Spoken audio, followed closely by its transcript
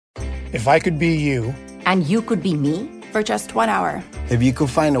If I could be you. And you could be me. For just 1 hour. If you could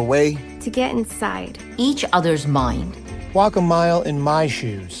find a way. To get inside. Each other's mind. Walk a mile in my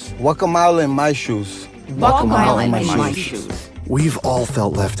shoes. Walk a mile in my shoes. Walk a mile in my shoes. We've all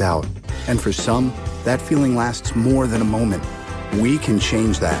felt left out. And for some, that feeling lasts more than a moment. We can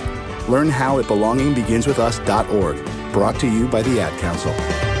change that. Learn how at belongingbeginswithus.org. Brought to you by the Ad Council.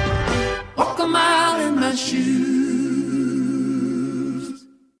 Walk a mile in my shoes.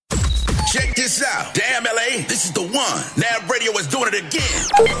 Check this out. Damn, LA, this is the one. Nav Radio is doing it again.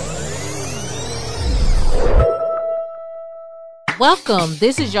 Welcome.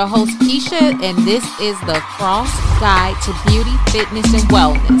 This is your host, Keisha, and this is the Cross Guide to Beauty, Fitness, and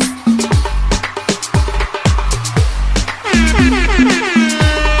Wellness.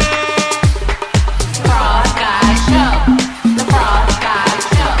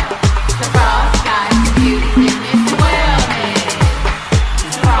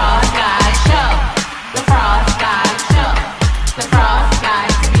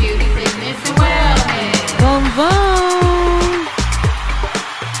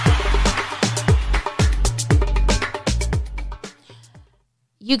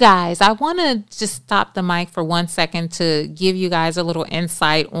 You guys, I want to just stop the mic for 1 second to give you guys a little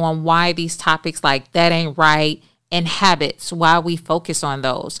insight on why these topics like that ain't right and habits, why we focus on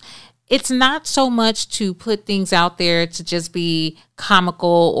those. It's not so much to put things out there to just be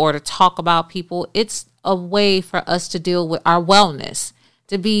comical or to talk about people. It's a way for us to deal with our wellness,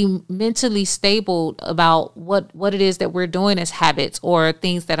 to be mentally stable about what it is that we're doing as habits or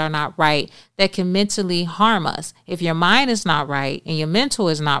things that are not right that can mentally harm us. If your mind is not right and your mental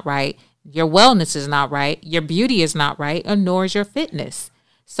is not right, your wellness is not right, your beauty is not right, and nor is your fitness.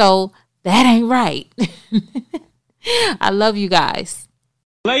 So that ain't right. I love you guys.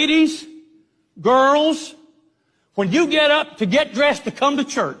 Ladies, girls, when you get up to get dressed to come to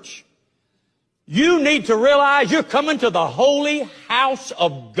church, you need to realize you're coming to the holy house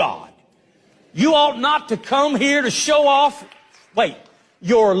of God. You ought not to come here to show off,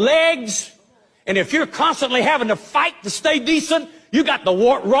 your legs. And if you're constantly having to fight to stay decent, you got the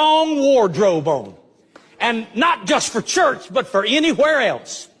wrong wardrobe on. And not just for church, but for anywhere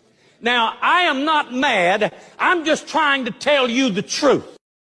else. Now, I am not mad. I'm just trying to tell you the truth.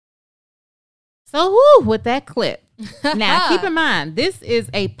 So, with that clip. Now, keep in mind, this is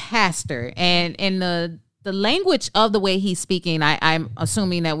a pastor, and in the language of the way he's speaking, I'm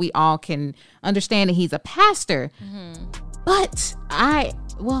assuming that we all can understand that he's a pastor. Mm-hmm. But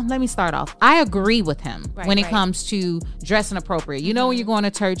let me start off. I agree with him when it comes to dressing appropriate. You know, when you're going to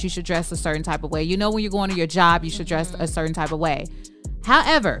church, you should dress a certain type of way. You know, when you're going to your job, you should dress a certain type of way.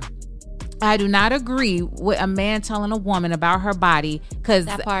 However, I do not agree with a man telling a woman about her body, because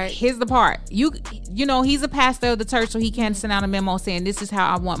here's the part. You know, he's a pastor of the church, so he can't send out a memo saying this is how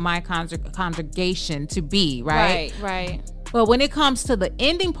I want my congregation to be, right? Right. But when it comes to the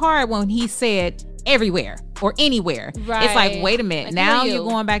ending part, when he said everywhere or anywhere, it's like, wait a minute. Now you're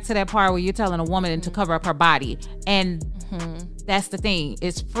going back to that part where you're telling a woman to cover up her body. And that's the thing.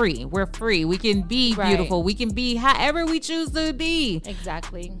 It's free. We're free. We can be beautiful. We can be however we choose to be.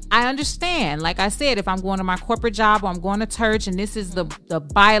 Exactly. I understand. Like I said, if I'm going to my corporate job or I'm going to church and this is the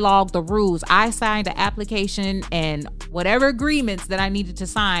bylaw, the rules, I signed the application and whatever agreements that I needed to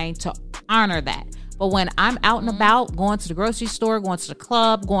sign to honor that. But when I'm out and about, going to the grocery store, going to the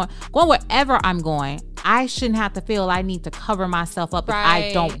club, going wherever I'm going, I shouldn't have to feel I need to cover myself up if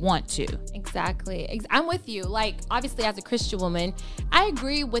I don't want to. Exactly. I'm with you. Like, obviously, as a Christian woman, I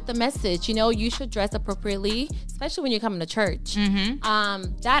agree with the message. You know, you should dress appropriately, especially when you're coming to church.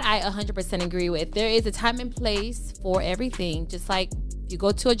 Mm-hmm. That I 100% agree with. There is a time and place for everything. Just like you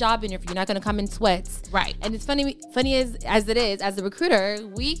go to a job interview, you're not going to come in sweats. Right. And it's funny as it is, as a recruiter,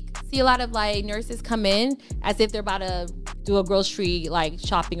 we see a lot of like nurses come in as if they're about to do a grocery like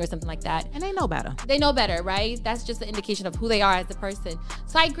shopping or something like that. And they know better. They know better, right? That's just an indication of who they are as a person.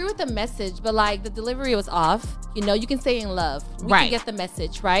 So I agree with the message, but like the delivery was off. You know, you can say in love. We can get the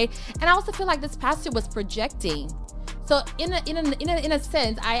message, right? And I also feel like this pastor was projecting. So in a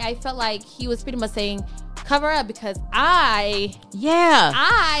sense, I felt like he was pretty much saying, cover up because I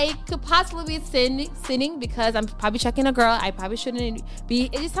could possibly be sinning because I'm probably checking a girl. I probably shouldn't be.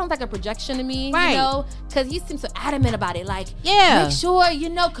 It just sounds like a projection to me, you know, because he seems so adamant about it. Like, make sure, you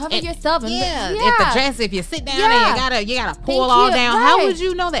know, cover yourself. And if the dress, if you sit down and you gotta pull all down. Right. How would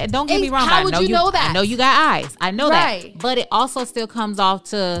you know that? Don't get me wrong. How would you know that? I know you got eyes. I know that. But it also still comes off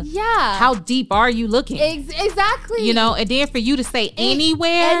to how deep are you looking? Exactly. You know, and then for you to say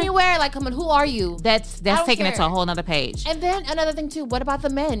anywhere, like, come on, who are you? That's don't taking it care. to a whole nother page. And then another thing too, what about the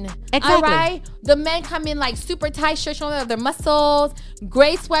men? Exactly. All right, the men come in like super tight shirts showing off their muscles,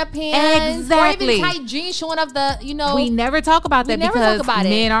 gray sweatpants, Exactly. or even tight jeans showing off the, We never talk about that because about it.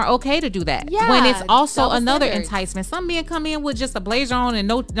 men are okay to do that. Yeah, when it's also double another standards. enticement. Some men come in with just a blazer on and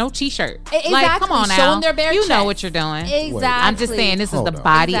no t-shirt. Exactly. Like, come on now. Showing their bare you know chest. what you're doing. Exactly. I'm just saying this is Hold the up.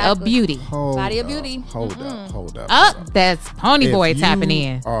 body of Exactly. beauty. Body of beauty. Hold up. That's Pony Boy If tapping you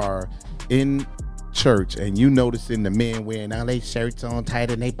in. are in church and you noticing the men wearing all their shirts on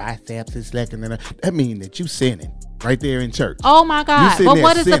tight and they biceps is looking, that means that you sinning right there in church. Oh my God. sitting But there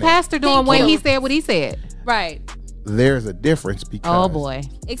what is the sinning. pastor doing Thank when you. he said what he said? Right. There's a difference because Oh boy.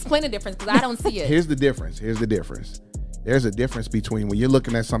 Explain the difference because I don't see it. Here's the difference. There's a difference between when you're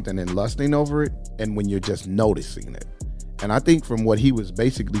looking at something and lusting over it and when you're just noticing it. And I think from what he was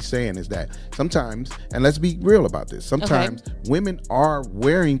basically saying is that sometimes, and let's be real about this, sometimes women are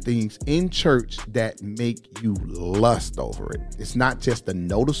wearing things in church that make you lust over it. It's not just a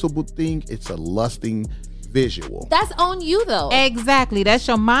noticeable thing, it's a lusting visual. That's on you though. Exactly. That's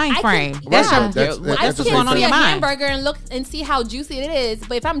your mind I frame. can- That's yeah. your That's what's the going same on in see your a mind. hamburger and look and see how juicy it is,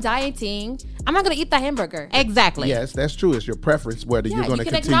 but if I'm dieting, I'm not gonna eat that hamburger. Exactly. Yes, that's true. It's your preference whether Yeah, you're going you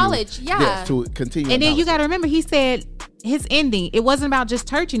to can continue. acknowledge, yeah. to continue. And then you acknowledging. got to remember, he said his ending, it wasn't about just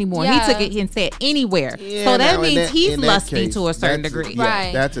church anymore. Yeah. He took it and said anywhere. Yeah, so that now, means he's in that lusting case, to a certain that's degree. Yeah,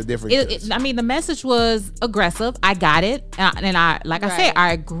 Right. that's a different case. I mean, the message was aggressive. I got it. And I like I said, Right.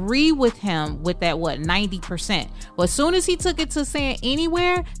 I agree with him with that, 90%. But as soon as he took it to saying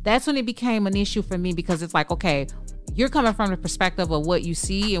anywhere, that's when it became an issue for me because it's like, okay, you're coming from the perspective of what you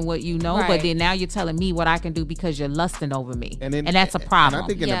see and what you know, but Right. then now you're telling me what I can do because you're lusting over me. And that's a problem. And I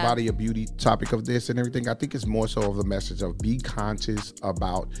think in Yeah. the body of beauty topic of this and everything, I think it's more so of the message of be conscious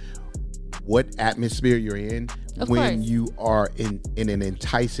about what atmosphere you're in Of when course. you are in an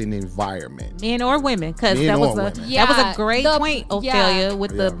enticing environment. Men or women, because Men that was or a women. that was Yeah, a great the- point, yeah. Ophelia,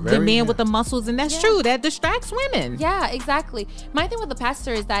 with Yeah, the very men good. with the muscles, and that's true. That distracts women. Yeah, exactly. My thing with the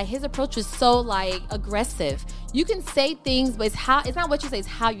pastor is that his approach is so like aggressive. You can say things, but it's not what you say, it's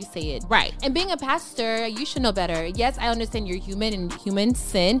how you say it. Right. And being a pastor, you should know better. Yes, I understand you're human and humans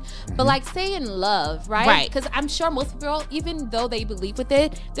sin, but like say in love, right? Right. Because I'm sure most people, even though they believe with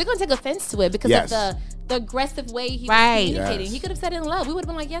it, they're gonna take offense to it because Yes. of the aggressive way he Right. was communicating. Yes. He could have said it in love. We would have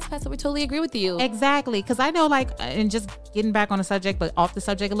been like, yes, Pastor, we totally agree with you. Exactly, because I know, like, and just getting back on the subject, but off the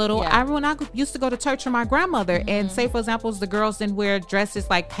subject a little. Yeah. When I used to go to church with my grandmother, and say, for example, the girls didn't wear dresses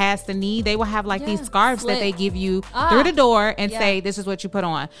like past the knee, they would have like these Yeah, scarves slit. that they give you Ah. through the door and Yeah. say, "This is what you put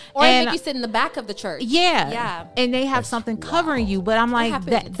on," Or and make you sit in the back of the church. yeah, Yeah. and they have something covering you. But I'm like,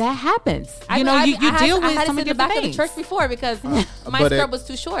 happens. that happens. I You mean, know, you I deal had with to some sit of in the back different of the church things. before because my But skirt was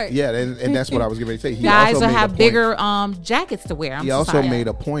too short. Yeah, and that's what I was going to say. He Guys also will made a have point- bigger jackets to wear. I'm He so also sorry. made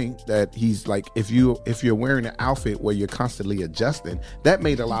a point that he's like, if you're wearing an outfit where you're constantly adjusting, that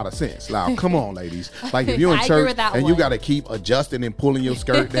made a lot of sense. Now, come on, ladies. Like if you're in I agree church with that and you one. got to keep adjusting and pulling your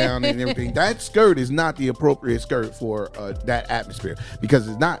skirt down and everything, that skirt is not the appropriate skirt for that atmosphere because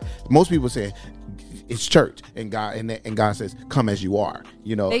it's not. Most people say it's church, and God says, "Come as you are."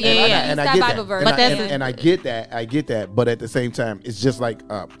 You know, Yeah, and yeah, I, yeah. and I It's get that that. Bible verse. And But I- that's and I get that. But at the same time, it's just like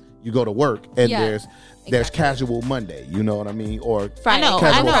you go to work and Yeah. there's casual Monday, you know what I mean, or Friday.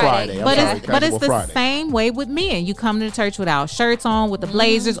 Casual Friday. I'm But sorry, it's casual the Friday. same way with men. You come to church without shirts on, with the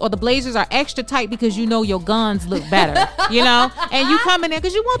blazers, or the blazers are extra tight because you know your guns look better, you know. And you come in there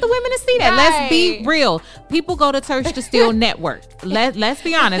because you want the women to see that. Let's be Right. real. People go to church to still network. Let's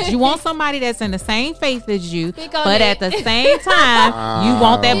be honest. You want somebody that's in the same faith as you, Speak on but it. at the same time, you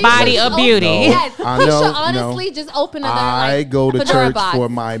want that He body should of open- beauty. Yes, I he know, should honestly just open another I go to Pandora church box. for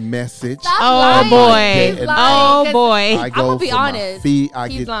my message. Stop Oh lying. boy. He's Oh, lying, 'cause boy. I I'm go gonna be for my honest. feet. I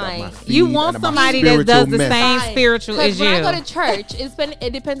He's get lying. my feet. You want and my somebody that does the spiritual same message. spiritual as Because when I you. go to church,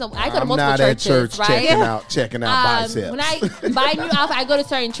 it depends on. I go to I'm multiple not at churches, church right? checking out biceps. When I buy a new outfit, I go to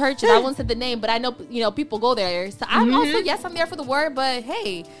certain churches. I won't say the name, but I know people go there. So I'm also I'm there for the word, but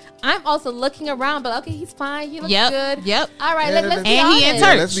hey, I'm also looking around. But okay, he's fine. He looks Yep, good. yep. All right, Yeah, let's be and honest. he in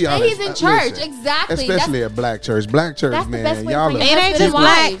church. Let's be And honest. he's in church, Listen, exactly. Especially at black church. Black church, that's the man. best way Y'all for look. your It ain't husband just and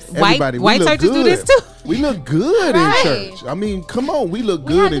black. wives. Everybody, we White look churches do good. this too. We look good Right. in church. I mean, come on, we look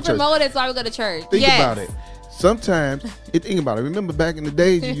We have good to in church. promote it, so I would go to church. Think Yes. about it. sometimes, think about it. Remember back in the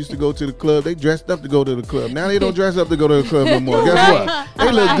days, you used to go to the club. They dressed up to go to the club. Now they don't dress up to go to the club no more. Guess what?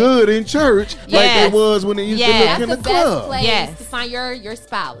 They look good in church like they was when they used to look in the club. Place to find your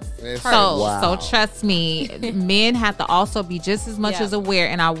spouse. So trust me, men have to also be just as much as aware.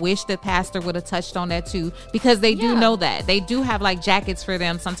 And I wish the pastor would have touched on that too, because they do know that. They do have like jackets for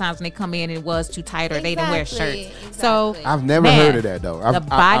them sometimes when they come in and it was too tight or they didn't wear shirts. So I've never heard of that though. The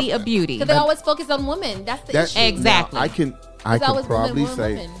body of beauty. Because they always focus on women. That's the issue. Exactly. Now, I can probably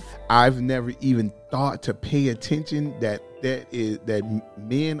say I've never even thought to pay attention that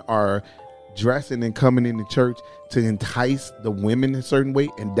men are dressing and coming into church to entice the women a certain way,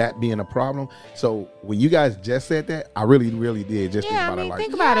 and that being a problem. So when you guys just said that, I really, really did just think about it. Like,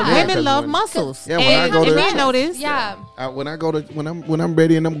 think about it. Women love muscles. Yeah, when I go to men know this. when I'm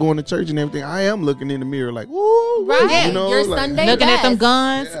ready and I'm going to church and everything, I am looking in the mirror like, ooh, right. You know, your like, Sunday looking best. at them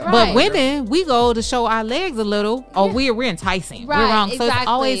guns. Right. But women, we go to show our legs a little, or we're enticing. Right, we're wrong. So exactly. it's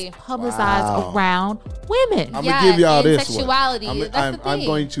always publicized around women. I'm gonna give y'all this sexuality. one. I'm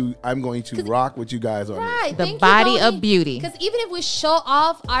going to rock with you guys on right, the body of beauty. Because even if we show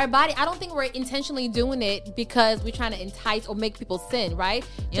off our body, I don't think we're intentionally doing it because we're trying to entice or make people sin, right?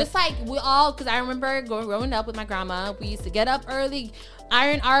 Yep. Just like we all, because I remember growing up with my grandma, we used to get up early,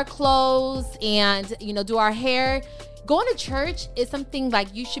 iron our clothes, and do our hair. Going to church is something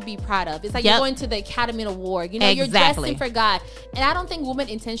like you should be proud of. It's like you're going to the Academy Award. You're dressing for God. And I don't think women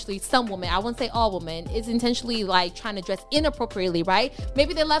intentionally, some women, I wouldn't say all women, is intentionally like trying to dress inappropriately, right?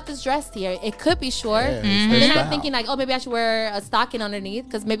 Maybe they left this dress here. It could be short. They're not thinking like, oh, maybe I should wear a stocking underneath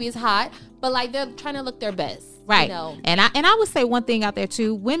because maybe it's hot. But like they're trying to look their best. Right. And I would say one thing out there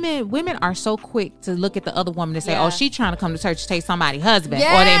too, women are so quick to look at the other woman and say, oh, she's trying to come to church to take somebody's husband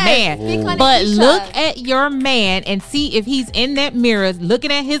or their man. But look at your man and see if he's in that mirror looking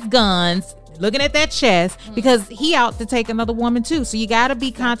at his guns, looking at that chest, because he out to take another woman too. So you got to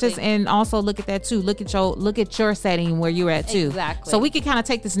be conscious and also look at that too. Look at your setting where you're at too. Exactly. So we can kind of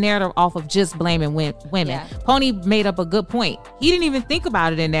take this narrative off of just blaming women. Yeah. Pony made up a good point. He didn't even think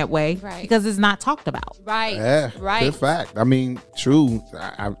about it in that way because it's not talked about. Right. Yeah. Right. Good fact. I mean, true.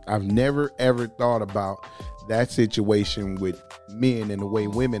 I've never ever thought about that situation with men and the way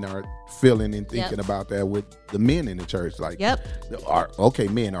women are feeling and thinking about that with the men in the church. Like,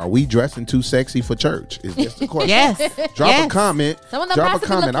 men, are we dressing too sexy for church? Is just the question. Drop a comment.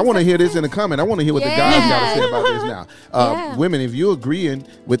 I want to hear this in a comment. I want to hear what the guys got to say about this now. Women, if you're agreeing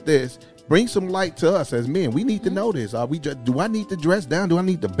with this, bring some light to us as men. We need to know this. Do I need to dress down? Do I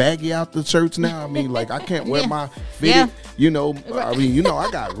need to baggy out the shirts now? I mean, like I can't wear my fitted. I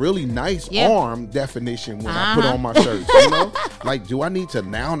got really nice arm definition when I put on my shirts. Like, do I need to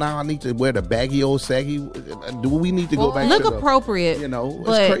now I need to wear the baggy old saggy? Do we need to go back? Look to appropriate.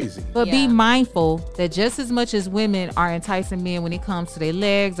 It's crazy. But be mindful that just as much as women are enticing men when it comes to their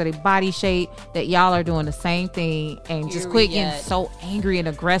legs or their body shape, that y'all are doing the same thing and just quit getting so angry and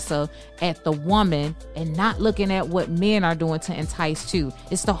aggressive at the woman and not looking at what men are doing to entice too.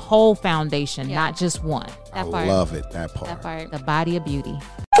 It's the whole foundation, not just one. I love it. That part. The body of beauty.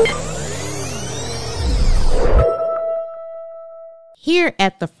 Here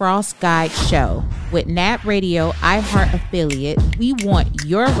at the Frost Guide Show with Nat Radio iHeart affiliate, we want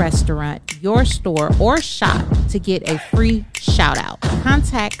your restaurant, your store, or shop to get a free shout out.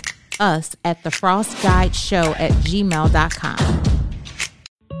 Contact us at thefrostguideshow@gmail.com.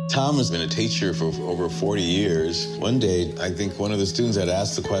 Tom has been a teacher for over 40 years. One day, I think one of the students had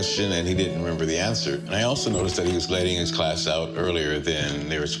asked the question and he didn't remember the answer. And I also noticed that he was letting his class out earlier than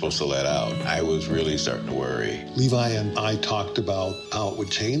they were supposed to let out. I was really starting to worry. Levi and I talked about how it would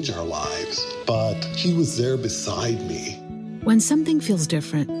change our lives, but he was there beside me. When something feels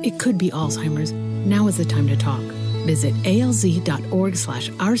different, it could be Alzheimer's. Now is the time to talk. Visit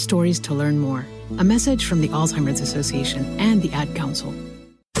alz.org/ourstories to learn more. A message from the Alzheimer's Association and the Ad Council.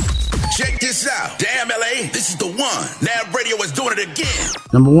 Check this out. Damn, LA, this is the one. Nav Radio is doing it again.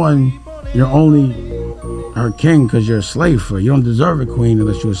 Number one, you're only her king because you're a slave for her. You don't deserve a queen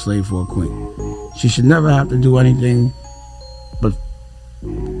unless you're a slave for a queen. She should never have to do anything but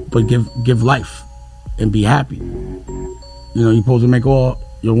give life and be happy. You're supposed to make all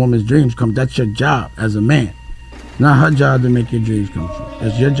your woman's dreams come. That's your job as a man. Not her job to make your dreams come true.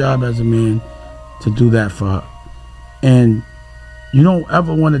 It's your job as a man to do that for her. And you don't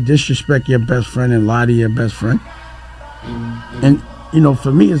ever want to disrespect your best friend and lie to your best friend. And,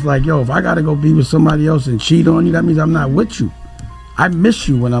 for me, it's like, if I got to go be with somebody else and cheat on you, that means I'm not with you. I miss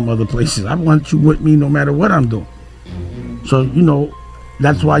you when I'm other places. I want you with me no matter what I'm doing. So,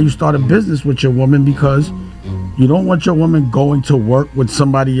 that's why you start a business with your woman, because you don't want your woman going to work with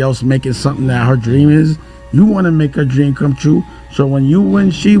somebody else making something that her dream is You want to make her dream come true. So when you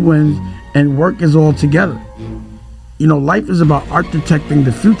win, she wins, and work is all together. You know, life is about architecting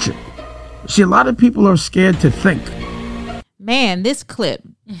the future. See, a lot of people are scared to think. Man, this clip,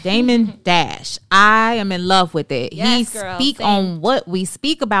 Damon Dash, I am in love with it. Yes, he girl, speak same. on what we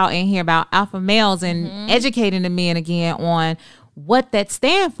speak about in here about alpha males and educating the men again on what that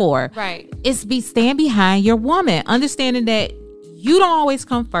stand for. Right. It's stand behind your woman, understanding that you don't always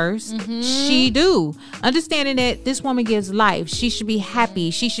come first. She do. Understanding that this woman gives life. She should be happy.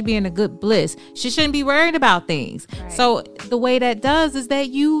 She should be in a good bliss. She shouldn't be worried about things. Right. So the way that does is that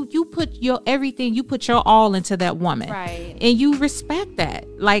you put your everything, you put your all into that woman. Right. And you respect that.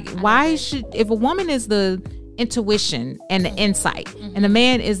 Like, why should, if a woman is the intuition and the insight and the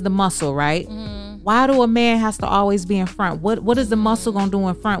man is the muscle, right? Why do a man has to always be in front? What is the muscle gonna do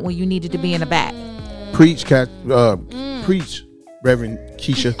in front when you needed to be in the back? Preach, Cat. Preach, Reverend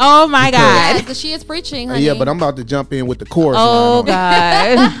Keisha. Oh my God. Because she is preaching, honey. Yeah, but I'm about to jump in with the chorus. Oh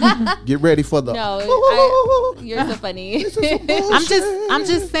line on God. it. Get ready for the. No, you're so funny. I'm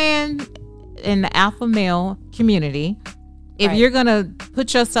just saying, in the alpha male community, if you're gonna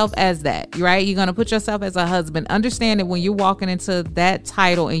put yourself as that, right? You're gonna put yourself as a husband. Understand that when you're walking into that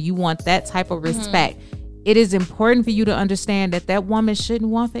title and you want that type of respect, it is important for you to understand that that woman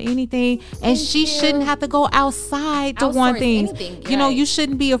shouldn't want for anything, and she shouldn't have to go outside to want things. You know, you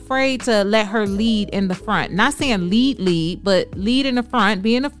shouldn't be afraid to let her lead in the front. Not saying lead, but lead in the front,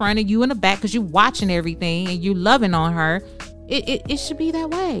 be in the front and you in the back because you're watching everything and you loving on her. It should be that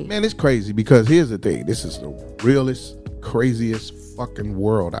way. Man, it's crazy because here's the thing. This is the realest, craziest fucking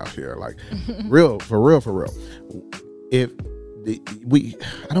world out here. Like, for real. If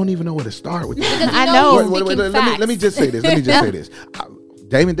I don't even know where to start with this. I know. Let me just say this.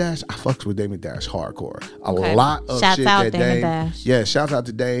 Damon Dash, I fucks with Damon Dash hardcore. A lot of shouts shit out that Damon Dame, Dash. yeah, shouts out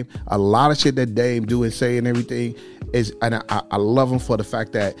to Dame. A lot of shit that Dame do and say and everything is, and I love him for the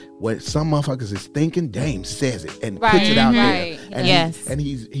fact that when some motherfuckers is thinking, Dame says it and puts it out there, and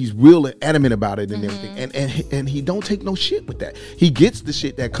he's real and adamant about it and everything, and he don't take no shit with that. He gets the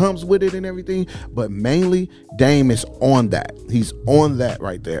shit that comes with it and everything, but mainly Dame is on that. He's on that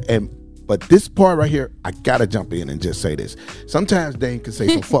right there, But this part right here, I gotta jump in and just say this. Sometimes Dame can say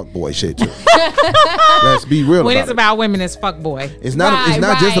some fuckboy shit too. Let's be real. When about it's it. about women, it's fuckboy. It's not. It's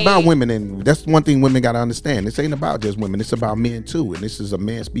not just about women, and that's one thing women gotta understand. This ain't about just women. It's about men too, and this is a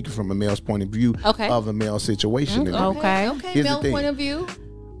man speaking from a male's point of view of a male situation. Okay. Here's Male the thing. point of view.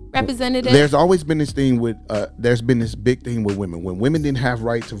 Representative. There's always been this thing with there's been this big thing with women. When women didn't have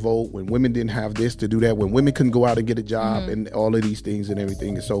right to vote, when women didn't have this to do that, when women couldn't go out and get a job and all of these things and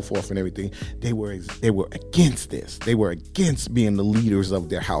everything and so forth and everything, they were against this. They were against being the leaders of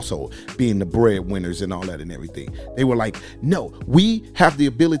their household, being the breadwinners and all that and everything. They were like, no, we have the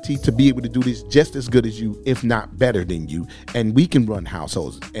ability to be able to do this just as good as you, if not better than you, and we can run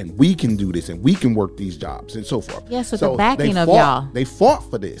households and we can do this and we can work these jobs and so forth. Yes, with the backing of y'all. They fought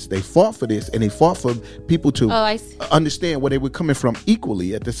for this. They fought for this, and they fought for people to understand where they were coming from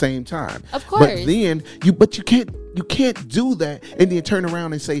equally at the same time. Of course. But then you can't do that and then turn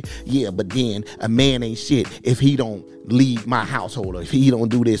around and say, yeah, but then a man ain't shit if he don't lead my household, or if he don't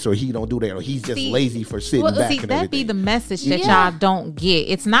do this, or he don't do that, or he's just lazy for sitting back. And that be the message that y'all don't get.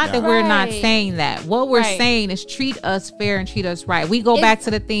 It's not that we're not saying that. What we're saying is treat us fair and treat us right. We go back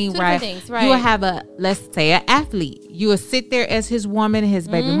to the theme, right? You will have let's say an athlete. You will sit there as his woman, his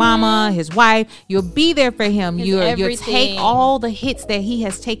baby mama, his wife. You'll be there for him. You'll take all the hits that he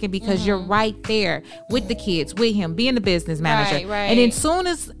has taken because you're right there with the kids, with him, being the business manager. Right. And then soon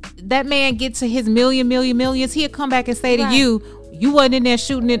as that man gets to his millions, he'll come back and say to you wasn't in there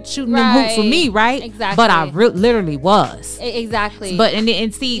shooting them hoops for me, right? Exactly. But I literally was. Exactly. But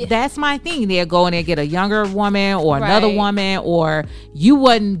and see, that's my thing. They'll go in and get a younger woman or another woman, or you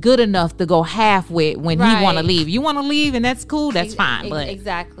wasn't good enough to go half with when he want to leave. You want to leave, and that's cool. That's fine. But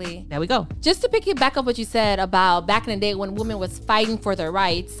exactly. There we go. Just to pick it back up what you said about back in the day when women was fighting for their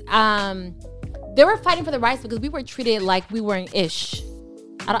rights. They were fighting for the rights because we were treated like we weren't ish.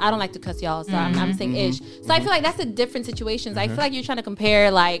 I don't like to cuss y'all, so I'm saying ish. So I feel like that's a different situation. I feel like you're trying to compare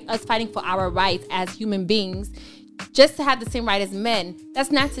like us fighting for our rights as human beings just to have the same right as men.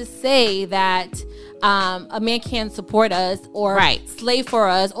 That's not to say that a man can't support us or slave for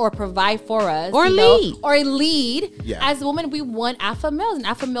us or provide for us or lead. Yeah. As women, we want alpha males, and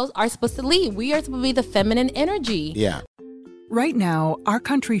alpha males are supposed to lead. We are supposed to be the feminine energy. Yeah. Right now, our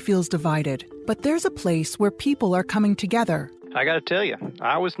country feels divided, but there's a place where people are coming together. I gotta tell you,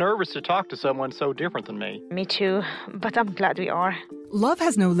 I was nervous to talk to someone so different than me. Me too, but I'm glad we are. Love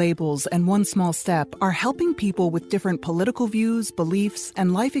Has No Labels and One Small Step are helping people with different political views, beliefs,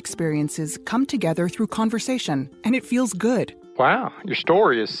 and life experiences come together through conversation, and it feels good. Wow, your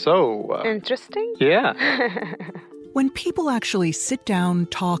story is so... Interesting? Yeah. When people actually sit down,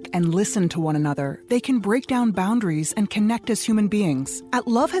 talk, and listen to one another, they can break down boundaries and connect as human beings. At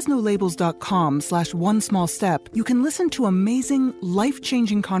lovehasnolabels.com/onesmallstep, you can listen to amazing,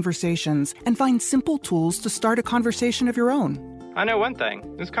 life-changing conversations and find simple tools to start a conversation of your own. I know one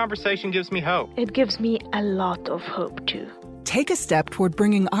thing. This conversation gives me hope. It gives me a lot of hope, too. Take a step toward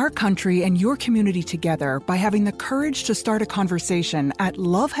bringing our country and your community together by having the courage to start a conversation at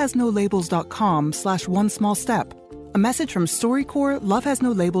lovehasnolabels.com/onesmallstep. A message from StoryCorps, Love Has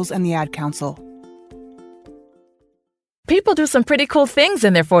No Labels, and the Ad Council. People do some pretty cool things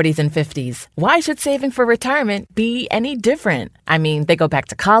in their 40s and 50s. Why should saving for retirement be any different? I mean, they go back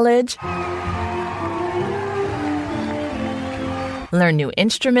to college, learn new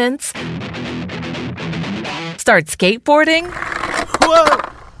instruments, start skateboarding. Whoa!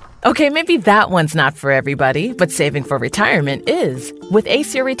 Okay, maybe that one's not for everybody, but saving for retirement is. With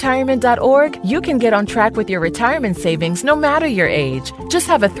aceyourretirement.org, you can get on track with your retirement savings no matter your age. Just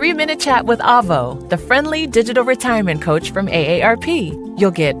have a 3-minute chat with Avo, the friendly digital retirement coach from AARP. You'll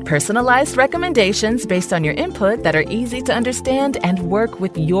get personalized recommendations based on your input that are easy to understand and work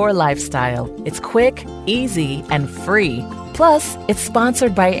with your lifestyle. It's quick, easy, and free. Plus, it's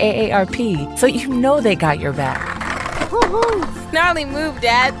sponsored by AARP, so you know they got your back. Gnarly move,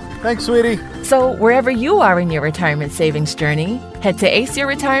 Dad. Thanks, sweetie. So wherever you are in your retirement savings journey, head to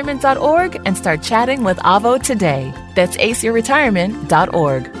aceyourretirement.org and start chatting with Avo today. That's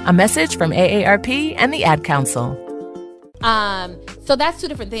aceyourretirement.org. A message from AARP and the Ad Council. So that's two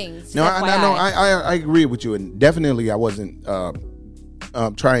different things. No, I agree with you, and definitely I wasn't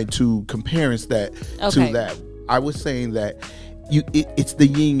trying to compare that to that. I was saying that it's the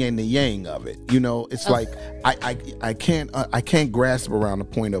yin and the yang of it. You know, it's like I can't grasp around the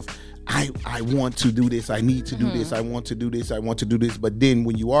point of I want to do this, I need to do this, I want to do this, I want to do this. But then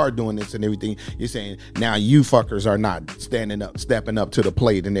when you are doing this and everything, you're saying now you fuckers are not stepping up to the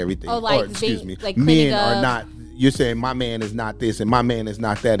plate and everything. Oh, like or excuse me, like men are not. You're saying my man is not this and my man is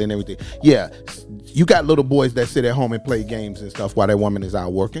not that and everything. Yeah, you got little boys that sit at home and play games and stuff while that woman is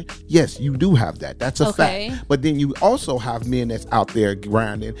out working. Yes, you do have that. That's a fact. But then you also have men that's out there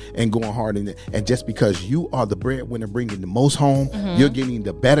grinding and going hard in it. And just because you are the breadwinner bringing the most home, you're getting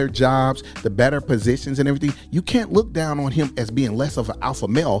the better jobs, the better positions and everything, you can't look down on him as being less of an alpha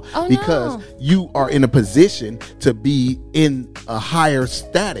male because you are in a position to be in a higher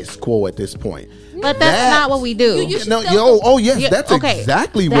status quo at this point. But that's not what we do. That's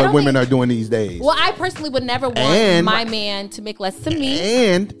exactly what women are doing these days. Well, I personally would never want my man to make less than me.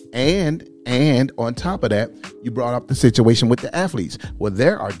 And on top of that, you brought up the situation with the athletes. Well,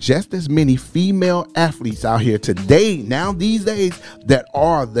 there are just as many female athletes out here today, now these days, that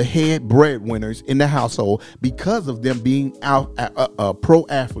are the head breadwinners in the household because of them being out pro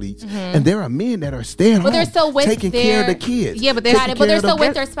athletes. And there are men that are staying home, taking care of the kids. Yeah, but they're still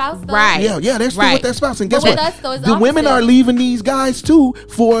with their spouse, though. Right. Yeah, they're still with their spouse. And guess what? Us, though, the women are leaving these guys too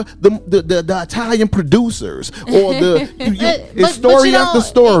for the Italian producers or the story after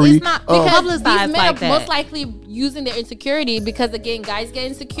story. It's not because these men are most likely using their insecurity because, again, guys get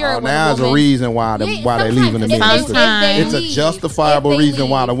insecure. Now there's a reason why they're leaving the men. It's a justifiable reason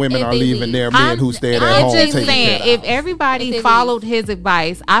why the women are leaving their men who stayed at home. I'm just saying, if everybody followed his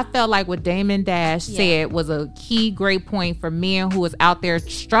advice, I felt like what Damon Dash said was a key great point for men who is out there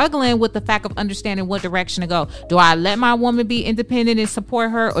struggling with the fact of understanding what direction to go. Do I let my woman be independent and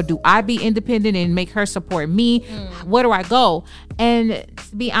support her, or do I be independent and make her support me? Where do I go? And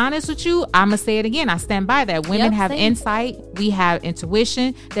to be honest with you, I'm going to say it again. I stand by that. Women have insight. We have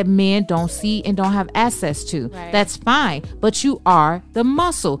intuition that men don't see and don't have access to. Right. That's fine. But you are the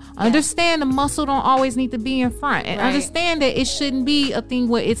muscle. Understand the muscle don't always need to be in front. And understand that it shouldn't be a thing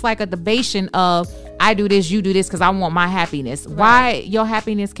where it's like a debation of I do this, you do this because I want my happiness. Why your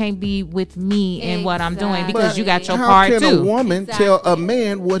happiness can't be with me and what I'm doing because you got your part too. How can a woman tell a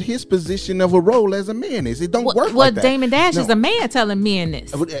man what his position of a role as a man is? It don't work like that. Damon Dash is a man telling men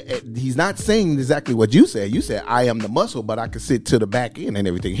this. He's not saying exactly what you said. You said I am the muscle, but I can sit to the back end and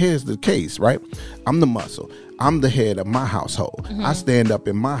everything. Here's the case, right? I'm the muscle. I'm the head of my household. I stand up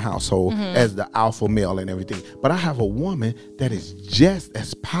in my household as the alpha male and everything. But I have a woman that is just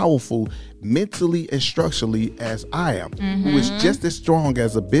as powerful mentally and structurally as I am, who is just as strong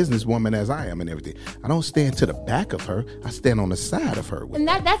as a businesswoman as I am and everything. I don't stand to the back of her. I stand on the side of her. And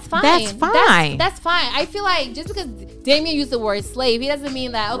that's fine. That's fine. That's fine. I feel like just because Damien used the word slave, he doesn't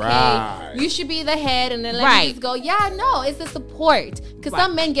mean that, okay, you should be the head and then let me just go. Yeah, no, it's the support. Because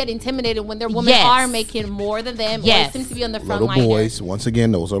some men get intimidated when their women are making more than them or seem to be on the front line. Little boys, once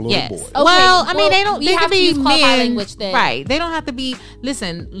again, those are little boys. Okay, well, I mean, they have can be to use qualified men, language then. right? They don't have to be.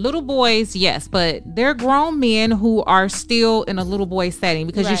 Listen, little boys, yes, but they're grown men who are still in a little boy setting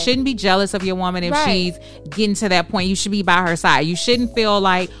because you shouldn't be jealous of your woman if she's getting to that point. You should be by her side. You shouldn't feel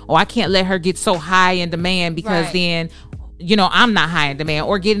like, oh, I can't let her get so high in demand because then, you know, I'm not high in demand,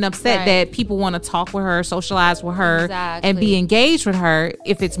 or getting upset that people want to talk with her, socialize with her, and be engaged with her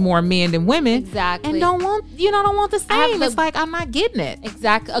if it's more men than women. And don't want the same. It's like, I'm not getting it.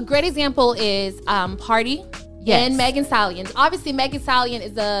 Exactly. A great example is Party and Megan Stallion. Obviously, Megan Stallion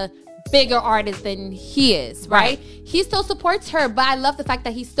is a bigger artist than he is, right? He still supports her, but I love the fact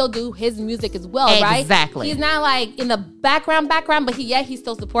that he still do his music as well, right? Exactly. He's not like in the background, but he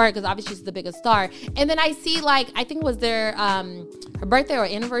still support her because obviously she's the biggest star. And then I see, like, I think it was their her birthday or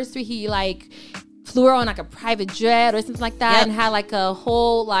anniversary, he like flew her on like a private jet or something like that and had like a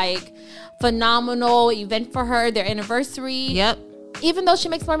whole like phenomenal event for her, their anniversary. Even though she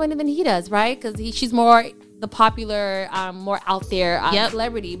makes more money than he does, right? Because she's more the popular, more out there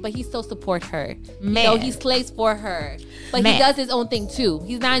celebrity, but he still support her. Man. You know, he slays for her, but he does his own thing too.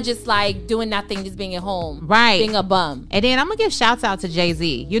 He's not just like doing nothing, just being at home, being a bum. And then I'm gonna give shouts out to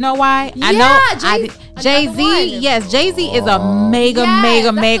Jay-Z. You know why? Jay-Z. Yes, Jay-Z is a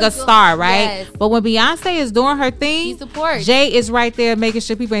mega star, right? But when Beyonce is doing her thing, he supports. Jay is right there making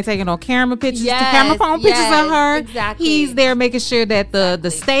sure people ain't taking no camera pictures, camera phone pictures of her. Exactly. He's there making sure that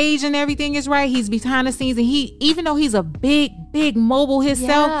the stage and everything is right. He's behind the scenes, and he, even though he's a big mobile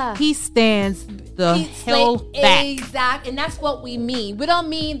himself, he stands the hell back. Exactly. And that's what we mean. We don't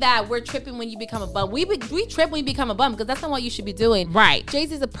mean that we're tripping when you become a bum. We trip when you become a bum because that's not what you should be doing. Right.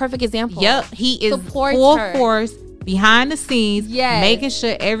 Jay-Z's a perfect example. He is supports full her. force behind the scenes, making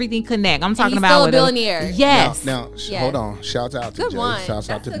sure everything connect. I'm talking he's about still a billionaire. Yes. Now, hold on. Shout out to Good Jay. one. Shouts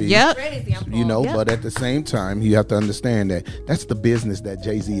out to B. Great example. You know, but at the same time, you have to understand that that's the business that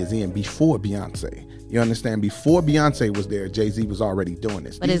Jay-Z is in before Beyonce. You understand? Before Beyonce was there, Jay-Z was already doing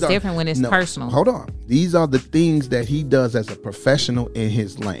this. But it's different when it's personal. Hold on. These are the things that he does as a professional in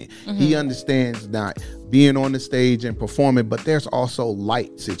his lane. He understands not being on the stage and performing, but there's also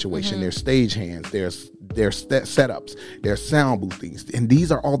light situation. There's stage hands. There's setups. There's sound booth things. And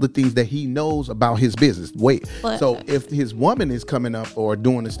these are all the things that he knows about his business. So if his woman is coming up or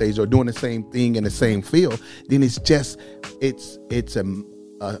doing the stage or doing the same thing in the same field, then it's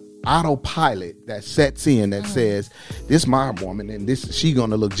a autopilot that sets in that says, this my woman and she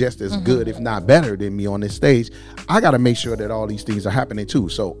gonna look just as good, if not better than me on this stage. I gotta make sure that all these things are happening too.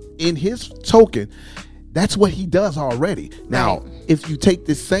 So in his token, that's what he does already. Now, if you take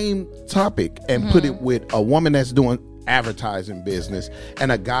this same topic and put it with a woman that's doing advertising business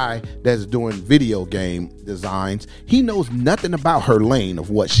and a guy that's doing video game designs, he knows nothing about her lane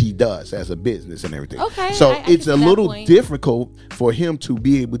of what she does as a business and everything. So it's a little difficult for him to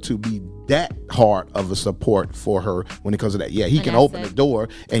be able to be that hard of a support for her when it comes to that. Yeah, he can open the door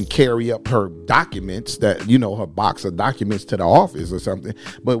and carry up her documents, that, you know, her box of documents to the office or something.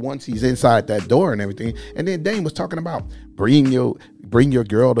 But once he's inside that door and everything, and then Dame was talking about bring your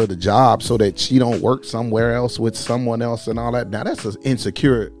girl to the job so that she don't work somewhere else with someone else and all that. Now that's an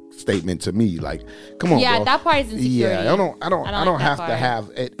insecure statement to me. Like, come on, bro. That part is insecurity. Yeah, I don't have to have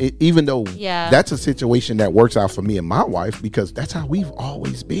it, even though that's a situation that works out for me and my wife, because that's how we've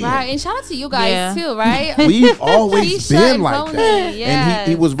always been. Right, and shout out to you guys too, right? We've always been like that. Yes. And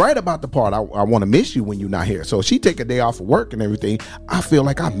he was right about the part, I want to miss you when you're not here. So she take a day off of work and everything. I feel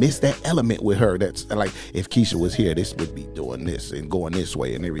like I miss that element with her. That's like, if Keisha was here, this would be doing this and going this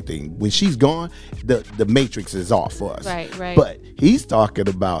way and everything. When she's gone, the matrix is off for us. Right. But he's talking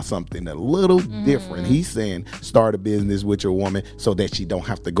about something a little different. He's saying start a business with your woman so that she don't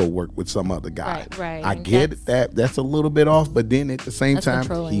have to go work with some other guy. Right. I get that's a little bit off, but then at the same time,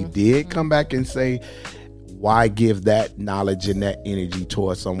 he did come back and say, why give that knowledge and that energy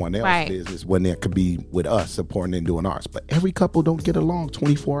towards someone else's business when it could be with us supporting and doing ours? But every couple don't get along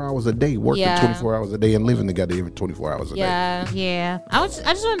 24 hours a day, working 24 hours a day and living together even 24 hours a day. Yeah. I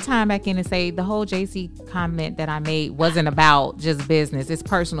just want to time back in and say the whole JC comment that I made wasn't about just business. It's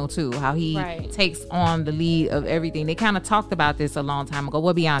personal too, how he takes on the lead of everything. They kind of talked about this a long time ago.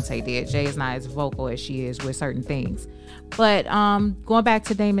 What Beyonce did. Jay is not as vocal as she is with certain things. But going back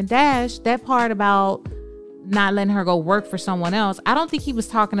to Damon Dash, that part about not letting her go work for someone else, I don't think he was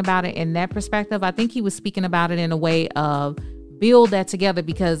talking about it in that perspective. I think he was speaking about it in a way of build that together,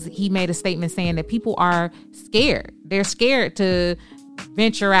 because he made a statement saying that people are scared. They're scared to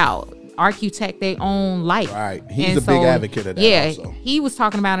venture out, architect their own life. Right. He's a big advocate of that. Yeah. Also. He was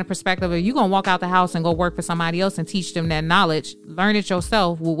talking about in perspective of you gonna walk out the house and go work for somebody else and teach them that knowledge, learn it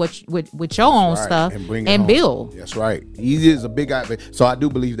yourself with your own stuff and build. That's right. He is a big advocate. So I do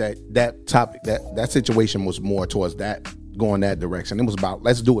believe that topic, that situation was more towards that, going that direction. It was about,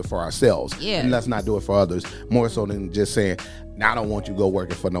 let's do it for ourselves and let's not do it for others, more so than just saying, I don't want you to go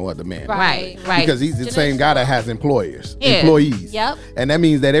working for no other man. Right. Because he's the same guy that has employees. Yep. And that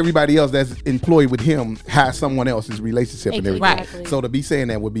means that everybody else that's employed with him has someone else's relationship and everything. Exactly. So to be saying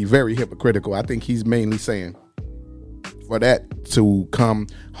that would be very hypocritical. I think he's mainly saying for that to come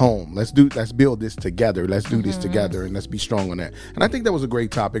home. Let's build this together. Let's do this together, and let's be strong on that. And I think that was a great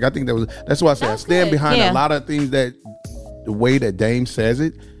topic. I think that's why I said I stand behind a lot of things that the way that Dame says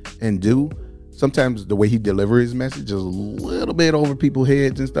it and do. Sometimes the way he delivers his message is a little bit over people's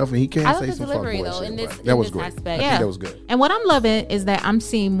heads and stuff, and he can't say some fuckboy shit. That was great. Aspect. I think that was good. And what I'm loving is that I'm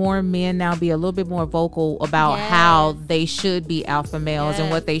seeing more men now be a little bit more vocal about how they should be alpha males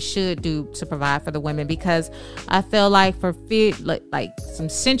and what they should do to provide for the women, because I feel like for like some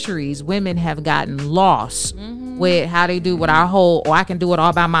centuries, women have gotten lost with how they do with our whole, I can do it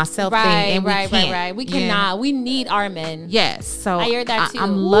all by myself thing, and we can't. We cannot. We need our men. Yes. So I heard that too.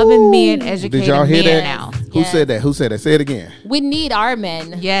 I'm loving men educated. Did y'all hear that? Now. Who said that? Who said that? Say it again. We need our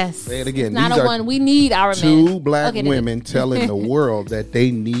men. Yes. Say it again. It's not a one. We need our men. Two black women telling the world that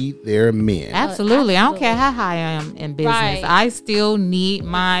they need their men. Absolutely. I don't care how high I am in business. I still need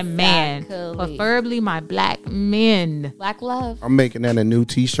my man. Preferably my black men. Black love. I'm making that a new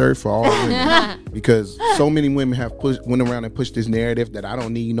t-shirt for all women. Because so many women have went around and pushed this narrative that I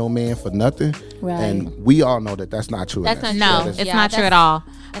don't need no man for nothing. Right. And we all know that that's not true. That's not true. It's not true at all.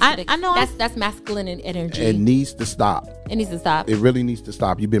 I know that's masculine energy. It needs to stop. It needs to stop. It really needs to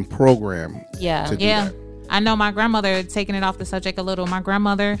stop. You've been programmed to do that. I know my grandmother, taking it off the subject a little, my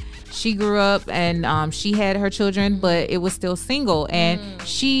grandmother, she grew up and she had her children, but it was still single. And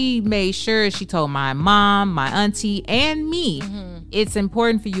she made sure, she told my mom, my auntie, and me, it's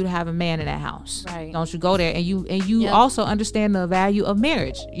important for you to have a man in that house. Right. Don't you go there. And you also understand the value of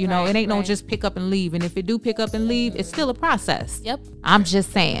marriage. You know, it ain't no just pick up and leave. And if it do pick up and leave, it's still a process. Yep. I'm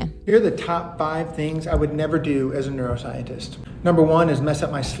just saying. Here are the top 5 things I would never do as a neuroscientist. Number 1 is mess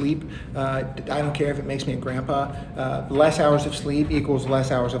up my sleep. I don't care if it makes me a grandpa. Less hours of sleep equals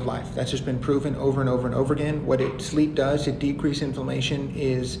less hours of life. That's just been proven over and over and over again. What sleep does to decrease inflammation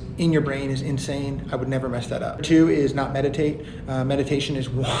is in your brain is insane. I would never mess that up. 2 is not meditate. Meditation is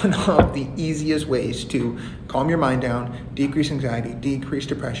one of the easiest ways to calm your mind down, decrease anxiety, decrease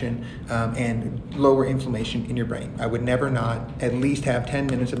depression, and lower inflammation in your brain. I would never not at least have 10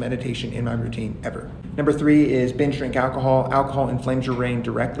 minutes of meditation in my routine ever. Number 3 is binge drink alcohol. Alcohol inflames your brain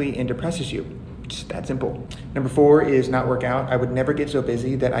directly and depresses you. It's that simple. Number 4 is not work out. I would never get so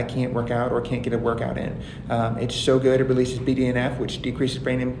busy that I can't work out or can't get a workout in. It's so good. It releases BDNF, which decreases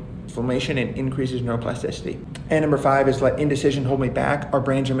brain inflammation and increases neuroplasticity. And number 5 is let indecision hold me back. Our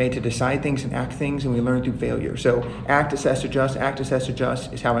brains are made to decide things and act things, and we learn through failure. So act, assess, adjust. Act, assess,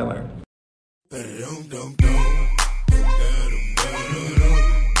 adjust is how I learn.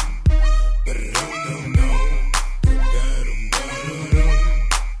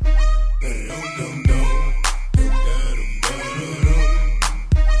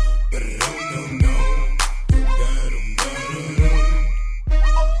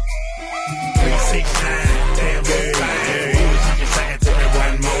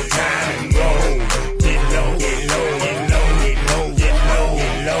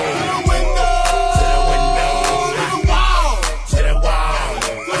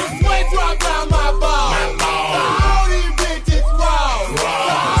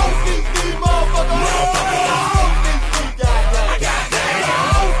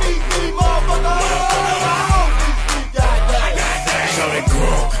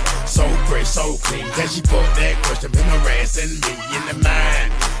 So clean, cause she put that question been harassing me in the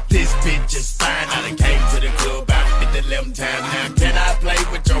mind. This bitch is fine. I done came to the club about 50 11 times. Now can I play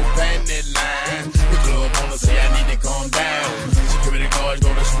with your panty line? The club on the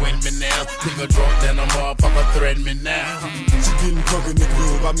Nigga drunk, then a motherfucker threaten me now. She getting drunk in the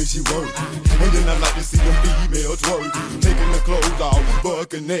club, I mean she work. And then I like to see them females work. Taking the clothes off,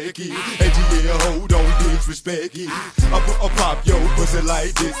 bucking naked. AGL, ho, don't disrespect it. I pop your pussy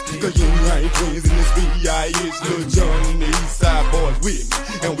like this. Cause you ain't twins in this V.I.S. Lil Jon and the East Side boys with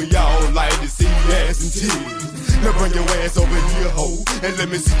me. And we all like to see ass and titties. Now bring your ass over here, ho, and let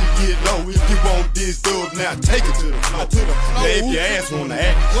me see you get low. If you want this dub, now take it to the floor. Now if your ass wanna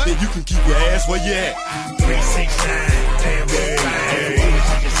act, then you can keep your ass where you at. 369, damn good fine.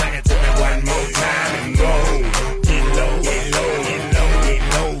 Just sing it to me one more time and go. Get low, get low, get low, get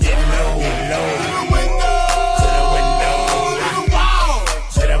low, get low, get low. To the window, to the window, to the wall,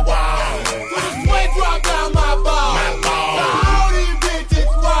 to the wall. To the sweat drop down my ball. My ball. All these bitches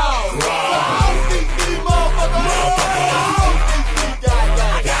raw. Raw. All these motherfuckers.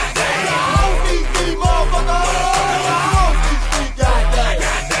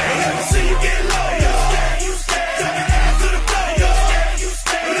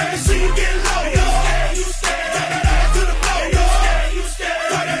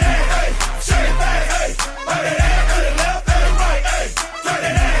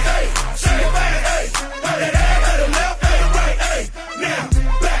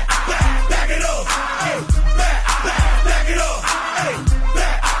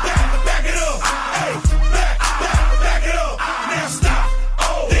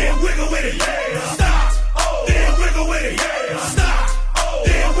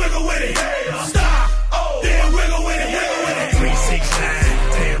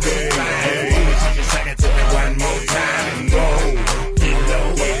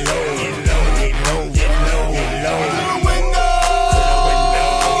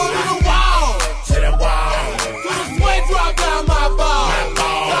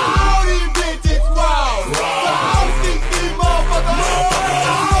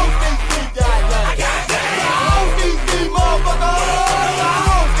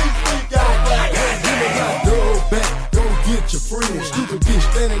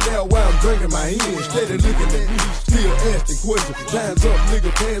 Lines up,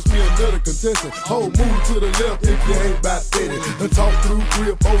 nigga, pass me another contestant. Whole move to the left if you ain't about 30. And talk through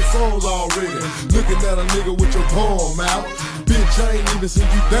 3 or 4 songs already. Looking at a nigga with your palm out. Bitch, I ain't even seen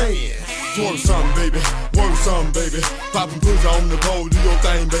you dance. Twerk something, baby. Work something, baby. Poppin' pussy on the pole, do your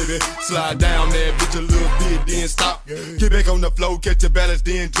thing, baby. Slide down there, bitch, a little bit, then stop. Get back on the floor, catch your balance,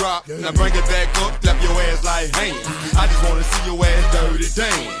 then drop. Now bring it back up, clap your ass like hands. I just wanna see your ass dirty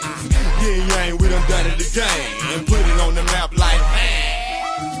dance. Yang, we done done it again. And put it on the map like, hey.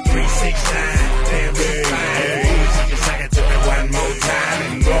 369, damn good fine. Just sing it to me one more time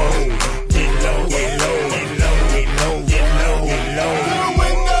and go. Get low, get low, get low, get low, get low, get low. To the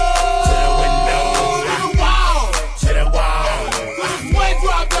window, to the window, to the wall, to the wall. To the sweat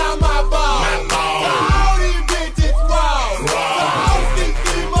drop down my ball. My ball. All these bitches raw. Raw. All these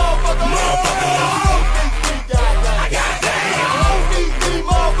motherfuckers. All these goddamn. I got that. All these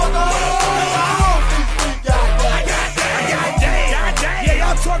motherfuckers.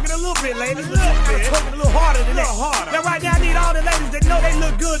 Twerking a little bit, ladies. Twerking a little harder than that. Now, right now, I need all the ladies that know they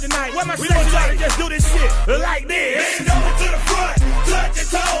look good tonight. What my we gonna try to just do this shit like this. Bend over to the front, touch your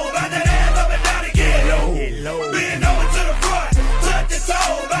toe, bout that ass up and down again. Get low. Bend over to the front, touch your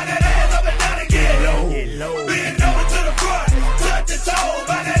toe, bout that ass up and down again. Get low. Bend over to the front, touch your toe,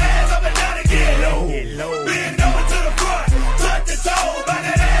 bout that ass up and down again. Get low. Bend over to the front, touch your toe, bout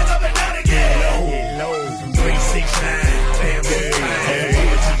that ass up and down again. Get low. 369, damn good.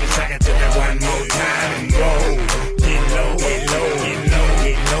 One more time and go. Get low, get low, get low,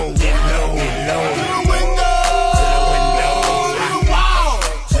 get low, get low, get low. To the window, to the wall,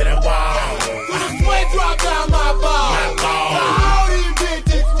 to the wall. To the sweat drop down my ball. My ball. All these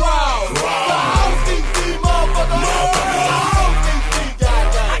bitches raw. Raw. All these motherfuckers. All these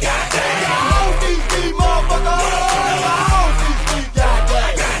goddamn. I got that. All these motherfuckers. All these goddamn.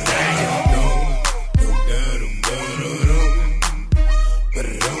 I got that.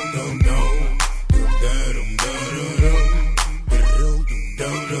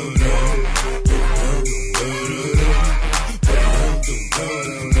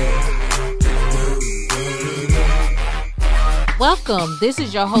 Welcome. This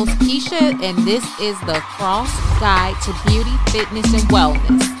is your host, Keisha, and this is the Cross Guide to Beauty, Fitness, and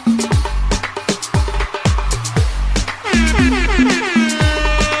Wellness.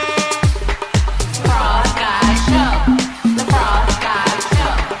 Cross Guide Show. The Cross Guide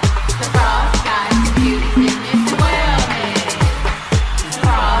Show. The Cross Guide to Beauty, Fitness, and Wellness.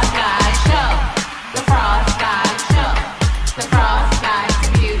 Cross Guide Show. The Cross Guide Show. The Cross Guide to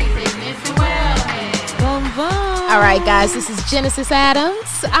Beauty, Fitness, and Wellness. All right. right, guys, this is Genesis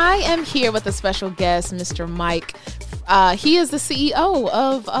Adams. I am here with a special guest, Mr. Mike. He is the CEO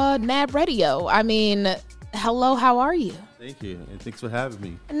of NAB Radio. I mean, hello, how are you? Thank you, and thanks for having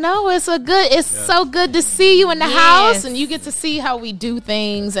me. No, it's so good to see you in the house, and you get to see how we do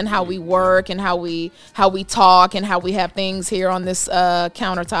things and how we work and how we talk and how we have things here on this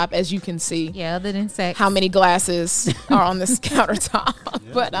countertop, as you can see. Yeah, other than sex. How many glasses are on this countertop?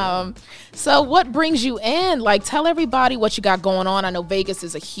 But so what brings you in? Like, tell everybody what you got going on. I know Vegas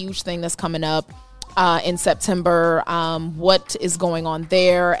is a huge thing that's coming up in September. What is going on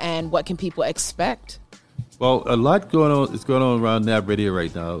there, and what can people expect? Well, a lot going on is going on around NAB Radio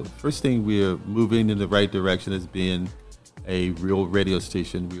right now. First thing, we are moving in the right direction as being a real radio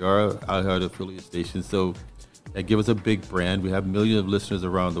station. We are an iHeart affiliate station, so that gives us a big brand. We have millions of listeners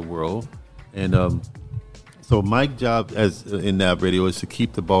around the world, and so my job in NAB Radio is to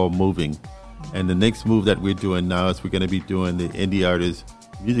keep the ball moving. And the next move that we're doing now is we're going to be doing the Indie Artists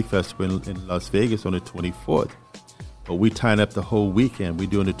Music Festival in Las Vegas on the 24th. But we tying up the whole weekend. We're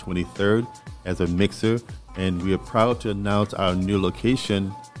doing the 23rd as a mixer. And we are proud to announce our new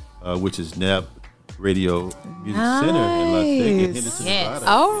location, which is NAB Radio Music Center in Las Vegas, Henderson, Nevada.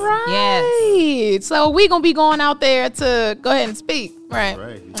 All right. Yes. So we're going to be going out there to go ahead and speak.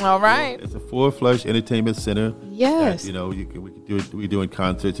 Right. All right. It's a full-fledged entertainment center. Yes. That, we can do it. We're doing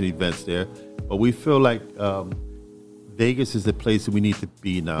concerts and events there. But we feel like Vegas is the place that we need to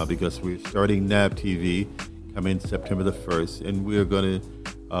be now, because we're starting NAB TV coming September the 1st. And we're going to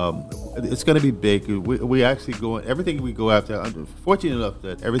it's going to be big. We actually go everything we go after. I'm fortunate enough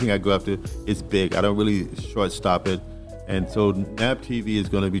that everything I go after is big. I don't really shortstop it, and so NAB TV is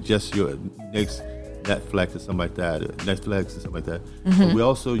going to be just your next Netflix or something like that. But we're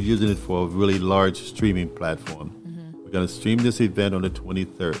also using it for a really large streaming platform. We're going to stream this event on the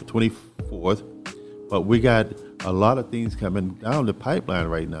 24th, but we got a lot of things coming down the pipeline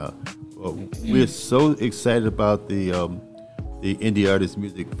right now. We're so excited about the Indie Artists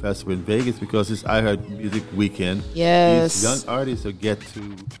Music Festival in Vegas, because it's iHeart Music Weekend. Yes. These young artists will get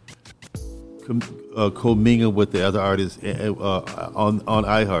to commingle with the other artists on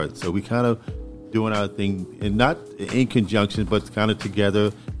iHeart. So we kind of doing our thing, and not in conjunction, but kind of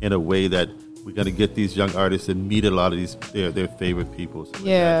together in a way that we're going to get these young artists and meet a lot of these their favorite people.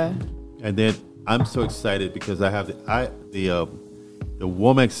 Yeah. And then I'm so excited because I have the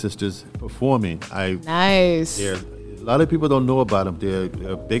Womack sisters performing. Nice. A lot of people don't know about them.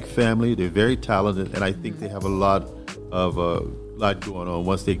 They're a big family. They're very talented, and I think they have a lot going on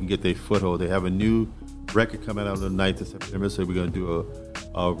once they can get their foothold. They have a new record coming out on the 9th of September, so we're going to do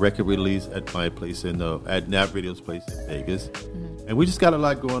a record release at my place at NAB Radio's place in Vegas, and we just got a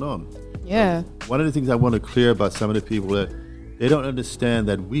lot going on. Yeah. One of the things I want to clear about some of the people that they don't understand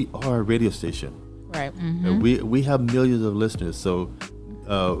that we are a radio station. Right. We have millions of listeners, so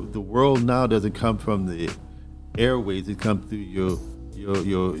the world now doesn't come from the airways. It comes through your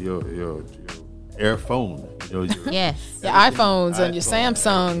air phone. Your iPhones and your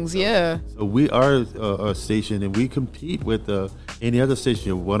Samsungs. Yeah. So we are a station, and we compete with any other station.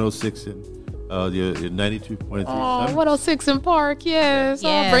 Your 106 and your 92.3. 106 in Park. Yes.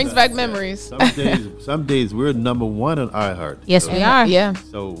 Oh, brings back memories. Some days we're number one on iHeart. Yes, we are. Yeah.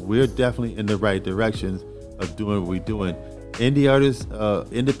 So we're definitely in the right direction of doing what we're doing. Indie artists,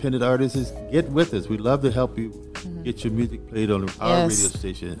 independent artists, get with us. We'd love to help you get your music played on our radio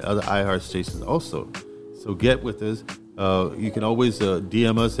station and other iHeart stations also. So get with us. You can always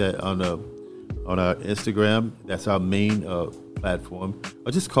DM us on our Instagram. That's our main platform.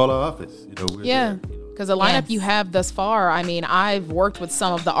 Or just call our office. We're there. Because the lineup you have thus far, I mean, I've worked with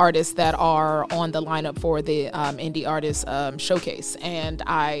some of the artists that are on the lineup for the Indie Artists Showcase, and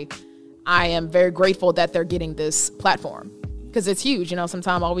I am very grateful that they're getting this platform. Because it's huge,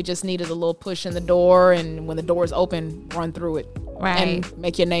 sometimes all we just need is a little push in the door, and when the door's open, run through it. Right. And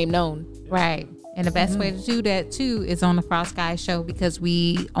make your name known. Right. And the best way to do that, too, is on the Frost Guy Show, because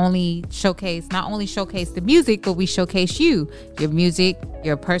we not only showcase the music, but we showcase your music,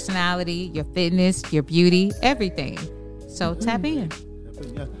 your personality, your fitness, your beauty, everything. So tap in.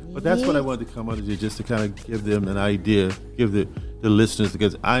 Yeah. But that's what I wanted to come on to do, just to kind of give them an idea, give the listeners,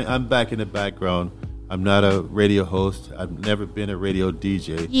 because I'm back in the background. I'm not a radio host. I've never been a radio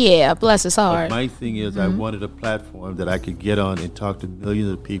DJ. Yeah, bless his heart. But my thing is, I wanted a platform that I could get on and talk to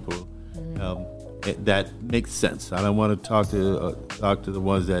millions of people that makes sense. I don't want to talk to the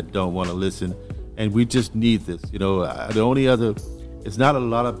ones that don't want to listen. And we just need this. The only other, it's not a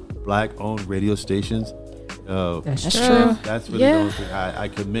lot of black-owned radio stations. That's true. That's really the only thing. I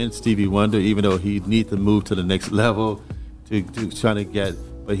commend Stevie Wonder, even though he needs to move to the next level to trying to get.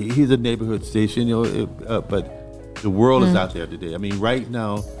 But he's a neighborhood station, but The world is out there today. I mean, right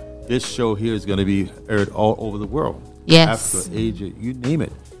now, this show here is going to be aired all over the world. Yes. Africa, Asia, you name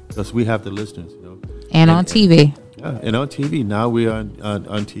it, because we have the listeners, you know. And on TV. And on TV. Now we're on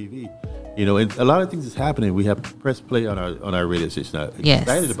TV. You know, and a lot of things is happening. We have Press Play on our radio station. I'm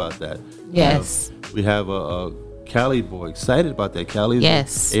excited about that. Yes. We have a Cali boy excited about that. Cali's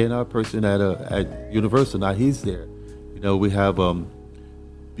an A&R person at Universal. Now he's there. You know, we have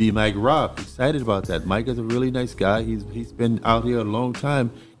B. Mike Rock excited about that. Mike is a really nice guy. He's been out here a long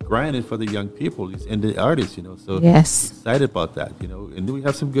time grinding for the young people and the artists. You know, so excited about that. You know, and then we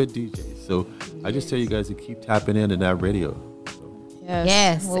have some good DJs. So I just tell you guys to keep tapping in that radio.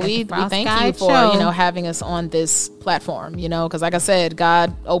 Yes. Well, we thank you for having us on this platform. You know, because like I said,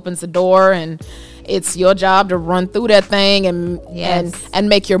 God opens the door, and it's your job to run through that thing and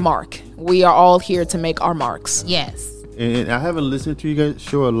make your mark. We are all here to make our marks. Yes. And I haven't listened to you guys'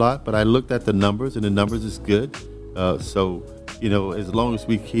 show a lot, but I looked at the numbers, and the numbers is good. So you know, as long as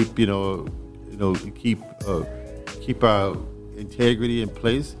we keep keep our integrity in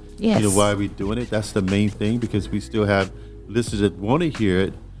place. Yes. You know, why are we doing it? That's the main thing, because we still have listeners that want to hear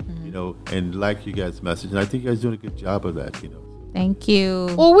it, you know, and like you guys' message. And I think you guys are doing a good job of that, you know. Thank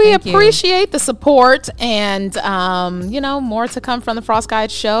you. Well, we appreciate the support, and, you know, more to come from the Frost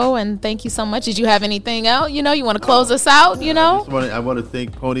Guide show. And thank you so much. Did you have anything else? You know, you want to close us out, you know? I want to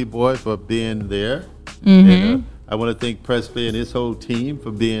thank Pony Boy for being there. Mm-hmm. And, I want to thank Press Play and his whole team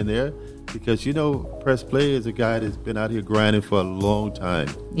for being there. Because, you know, Press Play is a guy that's been out here grinding for a long time.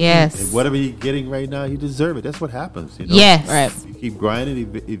 Yes. And whatever he's getting right now, he deserves it. That's what happens, you know. Yes. Right. You keep grinding,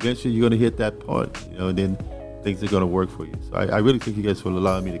 eventually you're going to hit that point, you know, and then things are going to work for you. So I really thank you guys for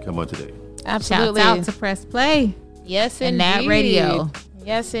allowing me to come on today. Absolutely. Shout out to Press Play. Yes, and indeed. Nat Radio.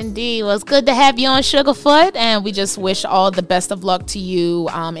 Yes, indeed. Well, it's good to have you on Sugarfoot, and we just wish all the best of luck to you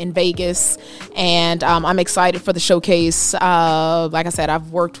in Vegas. And I'm excited for the showcase. Like I said, I've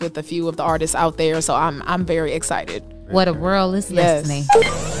worked with a few of the artists out there, so I'm very excited. What a world is listening.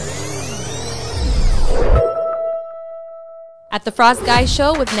 At the Frost Guy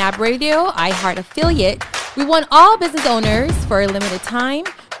Show with NAB Radio, iHeart affiliate, we want all business owners for a limited time.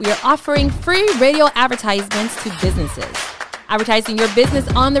 We are offering free radio advertisements to businesses. Advertising your business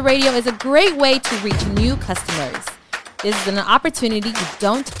on the radio is a great way to reach new customers. This is an opportunity you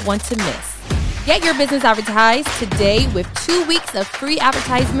don't want to miss. Get your business advertised today with 2 weeks of free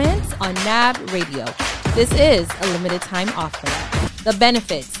advertisements on NAB Radio. This is a limited time offer. The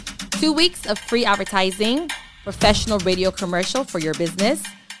benefits: 2 weeks of free advertising, professional radio commercial for your business,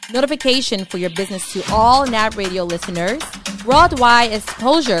 notification for your business to all NAB Radio listeners, worldwide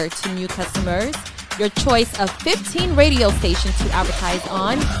exposure to new customers, your choice of 15 radio stations to advertise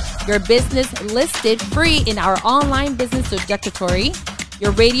on, your business listed free in our online business directory,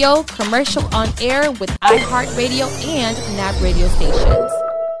 your radio commercial on air with iHeartRadio and NAB radio stations.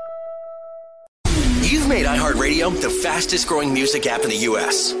 You've made iHeartRadio the fastest growing music app in the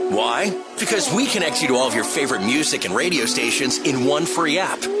U.S. Why? Because we connect you to all of your favorite music and radio stations in one free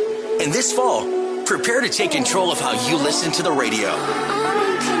app. And this fall, prepare to take control of how you listen to the radio.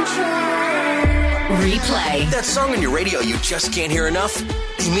 Replay. That song on your radio you just can't hear enough?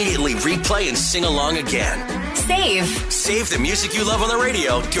 Immediately replay and sing along again. Save. Save the music you love on the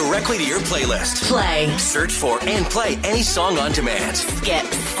radio directly to your playlist. Play. Search for and play any song on demand.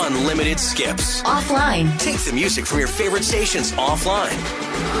 Skips. Unlimited skips. Offline. Take the music from your favorite stations offline.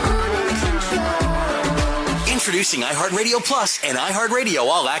 Introducing iHeartRadio Plus and iHeartRadio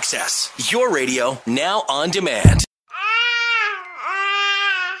All Access. Your radio now on demand.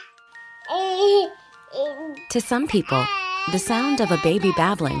 To some people, the sound of a baby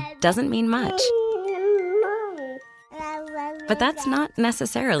babbling doesn't mean much. But that's not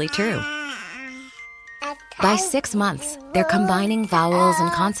necessarily true. By 6 months, they're combining vowels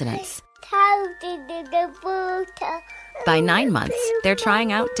and consonants. By 9 months, they're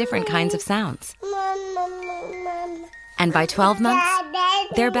trying out different kinds of sounds. And by 12 months,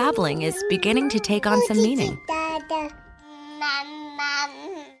 their babbling is beginning to take on some meaning.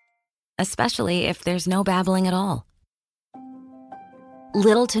 Especially if there's no babbling at all.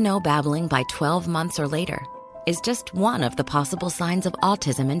 Little to no babbling by 12 months or later is just one of the possible signs of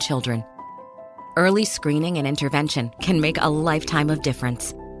autism in children. Early screening and intervention can make a lifetime of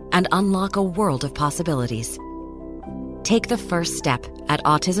difference and unlock a world of possibilities. Take the first step at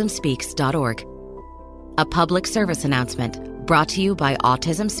autismspeaks.org. A public service announcement brought to you by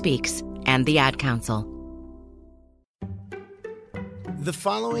Autism Speaks and the Ad Council. The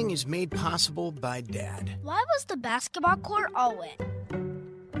following is made possible by Dad. Why was the basketball court all wet?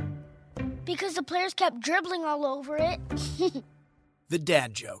 Because the players kept dribbling all over it. The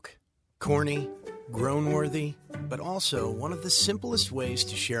dad joke. Corny, grown-worthy, but also one of the simplest ways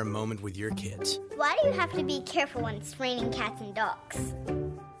to share a moment with your kids. Why do you have to be careful when it's raining cats and dogs?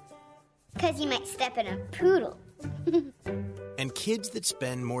 Because you might step in a poodle. And kids that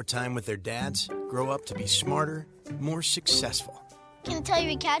spend more time with their dads grow up to be smarter, more successful. Can I tell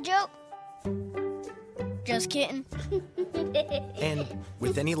you a cat joke? Just kidding. And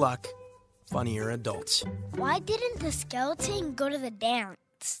with any luck, funnier adults. Why didn't the skeleton go to the dance?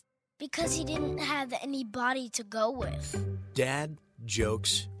 Because he didn't have any body to go with. Dad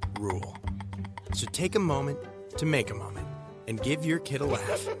jokes rule. So take a moment to make a moment and give your kid a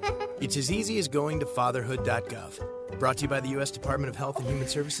laugh. It's as easy as going to fatherhood.gov. Brought to you by the U.S. Department of Health and Human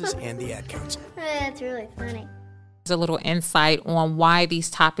Services and the Ad Council. That's really funny. A little insight on why these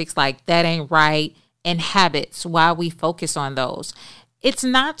topics like that ain't right and habits, why we focus on those. It's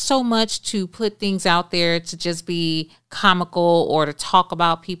not so much to put things out there to just be comical or to talk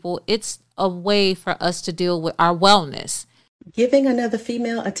about people. It's a way for us to deal with our wellness. Giving another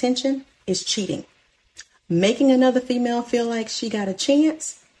female attention is cheating. Making another female feel like she got a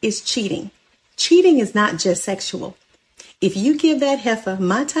chance is cheating. Cheating is not just sexual. If you give that heifer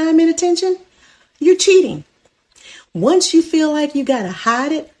my time and attention, you're cheating. Once you feel like you got to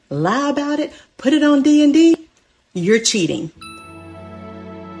hide it, lie about it, put it on D&D, you're cheating.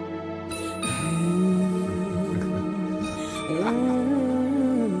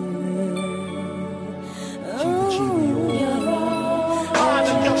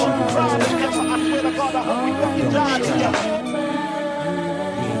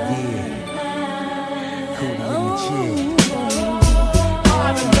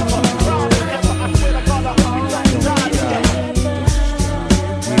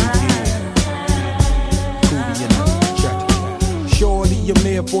 I'm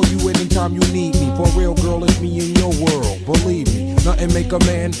there for you anytime you need me. For real, girl, it's me in your world. Believe me, nothing make a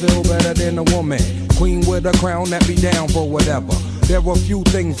man feel better than a woman. Queen with a crown that be down for whatever. There are few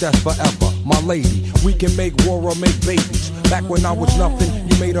things that's forever. My lady, we can make war or make babies. Back when I was nothing,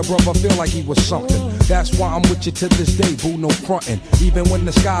 you made a brother feel like he was something. That's why I'm with you to this day, boo, no frontin'. Even when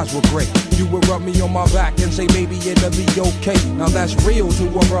the skies were gray, you would rub me on my back and say, baby, it'll be okay. Now that's real to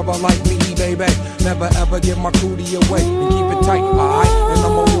a brother like me, baby. Never ever give my cootie away and keep it tight, alright? And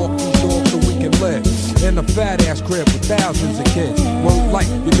I'ma walk these doors so we can live in a fat ass crib with thousands of kids. Word like,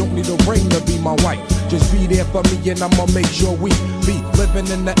 you don't need a ring to be my wife. Just be there for me and I'ma make sure we be living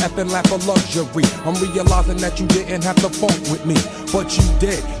in the effing lap of luxury. I'm realizing that you didn't have to funk with me, but you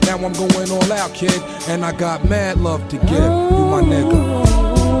did. Now I'm going all out, kid, and I got mad love to give. You my nigga.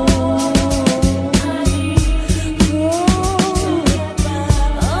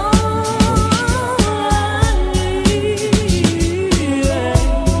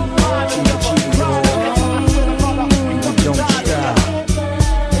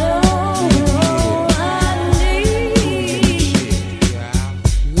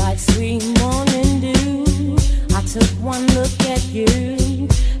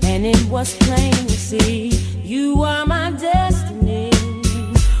 Was plain to see you are my destiny.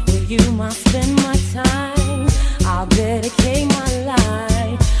 With you I spend my time. I'll dedicate my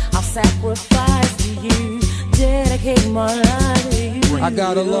life. I'll sacrifice to you. Dedicate my life to you. I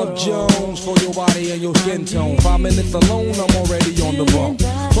gotta love Jones for your body and your skin tone. 5 minutes alone, I'm already on the road.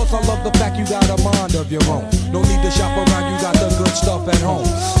 Plus I love the fact you got a mind of your own. No need to shop around, you got the good stuff at home.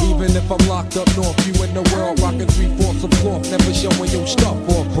 Even if I'm locked up north, you in the world rocking 3/4 of cloth, never showing your stuff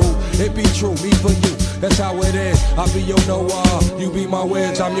off, boo. It be true, me for you, that's how it is. I be your Noah, you be my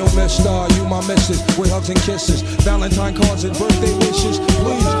Wiz, I'm your mister, you my missus, with hugs and kisses, Valentine cards and birthday wishes.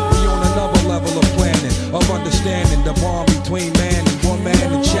 Please, we on another level of planning, of understanding the bond between man and woman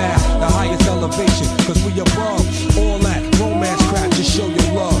and child, the highest elevation, cause we above all that romance crap, just show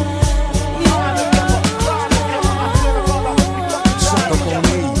your love. Suck up on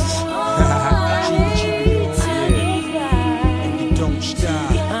these. And you don't stop.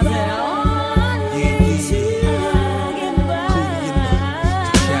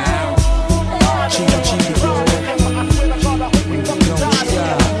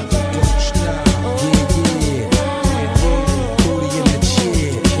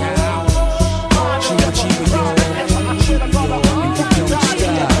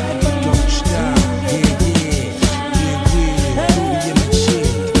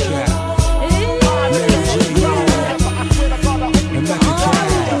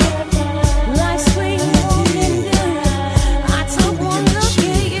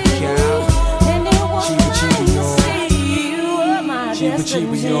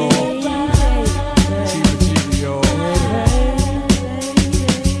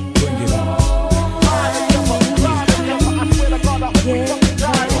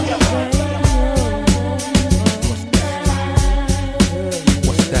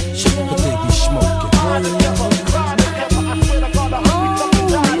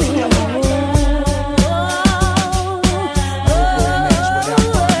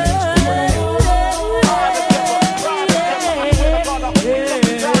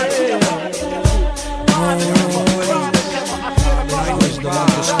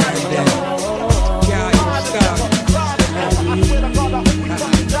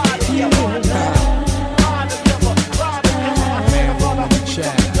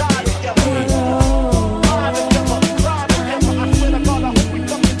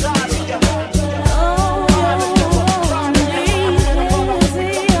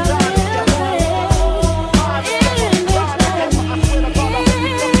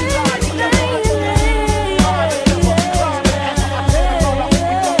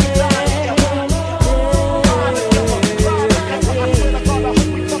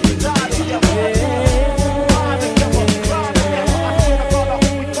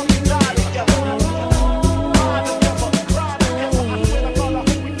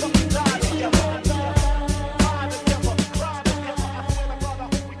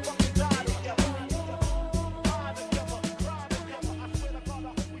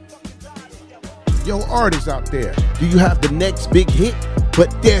 artists out there. Do you have the next big hit, but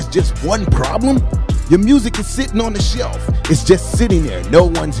there's just one problem? Your music is sitting on the shelf. It's just sitting there. No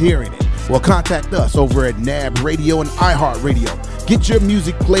one's hearing it. Well, contact us over at NAB Radio and iHeartRadio. Get your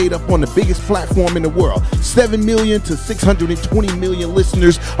music played up on the biggest platform in the world. 7 million to 620 million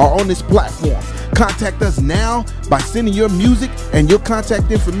listeners are on this platform. Contact us now by sending your music and your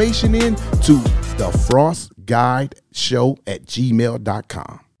contact information in to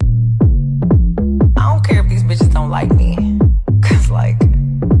thefrostguideshow@gmail.com. I don't care if these bitches don't like me, cause like,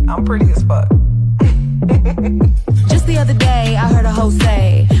 I'm pretty as fuck. Just the other day, I heard a hoe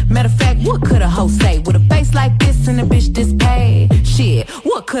say, matter of fact, what could a hoe say? With a face like this and a bitch this paid? Shit,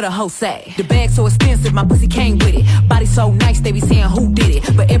 what could a hoe say? The bag so expensive, my pussy came with it. Body so nice, they be saying who did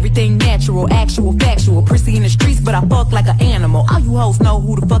it. But everything natural, actual, factual. Prissy in the streets, but I fuck like an animal. All you hoes know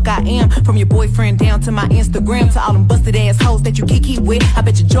who the fuck I am. From your boyfriend down to my Instagram, to all them busted ass hoes that you kiki with. I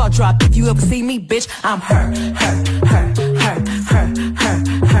bet your jaw drop if you ever see me, bitch. I'm her.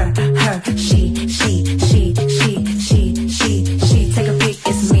 She. Take a pic,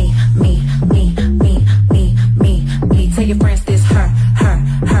 it's me. Tell your friends this her.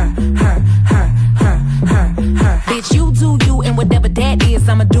 Bitch, you do you, and whatever that is,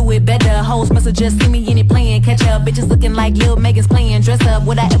 I'ma do it better. Hoes must've just seen me in it playing catch up. Bitches looking like Lil Megan's playing dress up.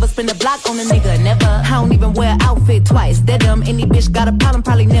 Would I ever spend a block on a nigga? Never. I don't even wear an outfit twice. That dumb. Any bitch got a problem,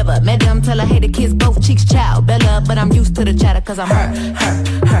 probably never met them. Tell her, hey, the kids both cheeks child Bella, but I'm used to the chatter cause I'm her.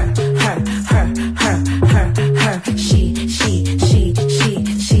 She.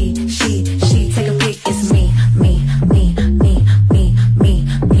 Take a pic, it's me.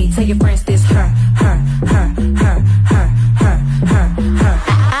 Tell your friends this her.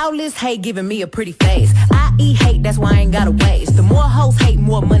 All this hate giving me a pretty face. I eat hate, that's why I ain't gotta waste. The more hoes hate,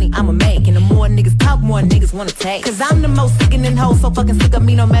 more money I'ma make. And the more niggas talk, more niggas wanna take. Cause I'm the most sickening hoe, so fucking sick of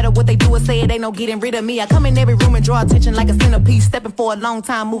me. No matter what they do or say, it ain't no getting rid of me. I come in every room and draw attention like a centipede. Stepping for a long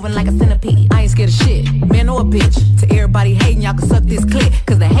time, moving like a centipede. I ain't scared of shit, man or a bitch. To everybody hating, y'all can suck this clip.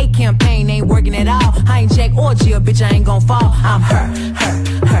 Cause the hate campaign ain't working at all. I ain't Jack or Jill, bitch, I ain't gon' fall. I'm her.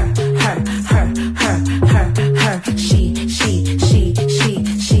 She.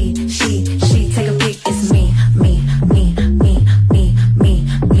 Take a pic, it's me.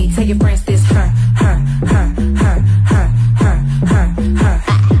 Tell your friends this her.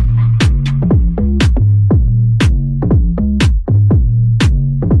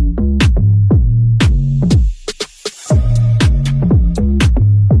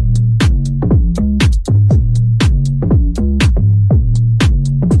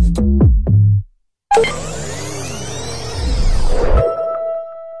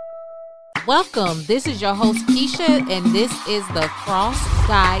 Welcome. This is your host, Keisha, and this is the Frost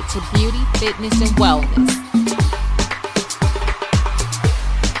Guide to Beauty, Fitness, and Wellness.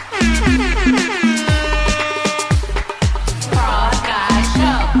 Frost Guide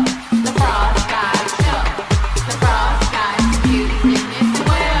Show. The Frost Guide Show. The Frost Guide to Beauty, Fitness, and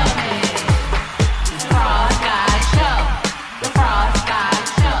Wellness. Frost Guide Show. The Frost Guide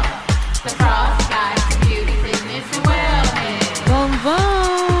Show. The Frost Guide to Beauty, Fitness, and Wellness. Boom,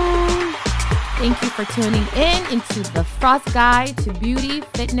 boom. Thank you for tuning in into the Frost Guide to Beauty,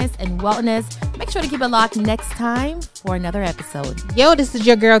 Fitness, and Wellness. Make sure to keep it locked next time for another episode. Yo, this is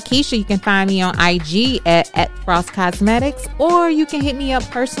your girl Keisha. You can find me on IG at Frost Cosmetics, or you can hit me up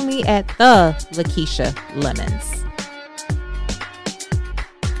personally at the LaKeisha Lemons.